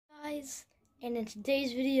guys, and in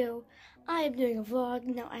today's video I am doing a vlog.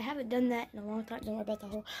 Now I haven't done that in a long time. Don't worry about the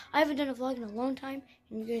whole. I haven't done a vlog in a long time,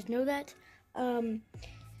 and you guys know that.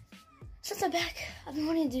 Since I'm back, I've been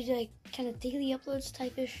wanting to do like kind of daily uploads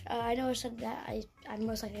type-ish. I know I said that I'm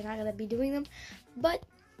most likely not gonna be doing them, but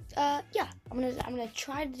yeah, I'm gonna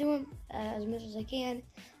try to do them as much as I can.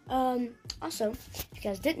 Also, if you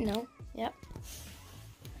guys didn't know, yep,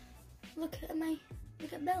 look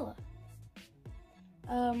at Bella.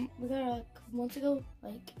 We got her a couple months ago,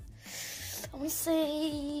 like, I want to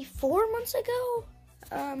say 4 months ago.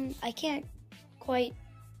 I can't quite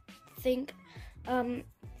think.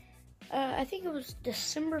 I think it was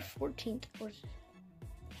December 14th, or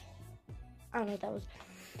I don't know what that was.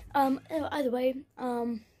 Either way,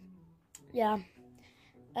 yeah.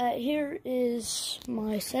 Here is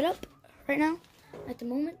my setup right now, at the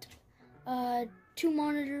moment. 2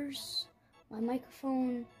 monitors, my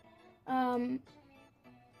microphone,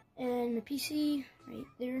 and the PC right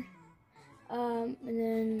there, and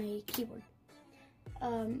then my keyboard,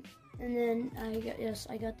 and then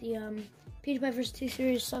I got the PewDiePie vs. 2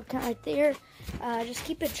 series sub count right there. Just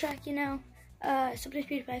keep it track, you know. Subscribe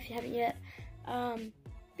to PewDiePie if you haven't yet.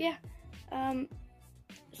 Yeah.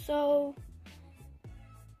 So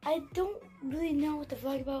I don't really know what to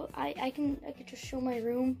vlog about. I can just show my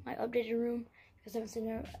room, my updated room, because I haven't seen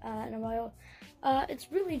it in a while.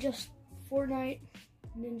 It's really just Fortnite,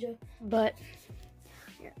 Ninja, but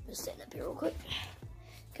yeah, just stand up here real quick.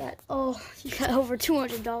 You got over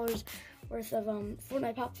 $200 worth of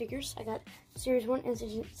Fortnite pop figures. I got Series 1 and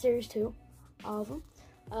Series 2, all of them.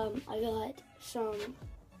 I got some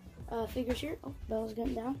figures here. Oh, Bella's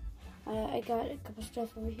getting down. I got a couple stuff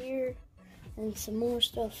over here, and some more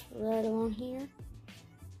stuff right along here.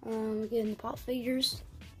 Again, the pop figures,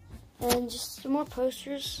 and just some more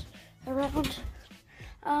posters around.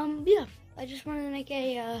 Yeah, I just wanted to make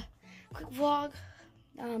a quick vlog,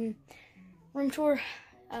 room tour.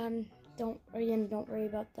 Don't worry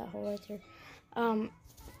about that hole right there.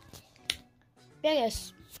 Yeah,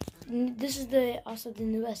 guys, this is also the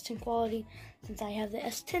new S10 quality, since I have the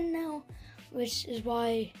S10 now, which is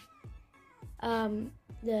why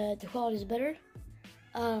the quality is better.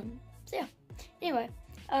 So yeah. Anyway,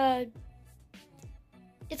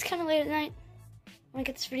 it's kind of late at night when I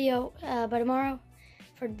get this video by tomorrow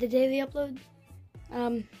for the daily upload,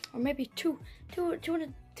 or maybe two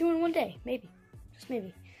in one day, maybe, just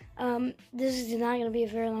maybe. This is not gonna be a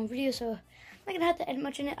very long video, so I'm not gonna have to edit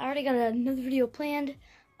much in it. I already got another video planned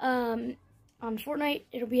on Fortnite.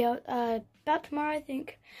 It'll be out about tomorrow, I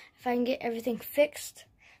think, if I can get everything fixed,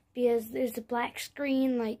 because there's a black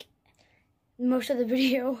screen like most of the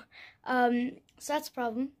video. So that's a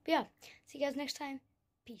problem. But yeah, see you guys next time.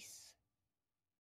 Peace.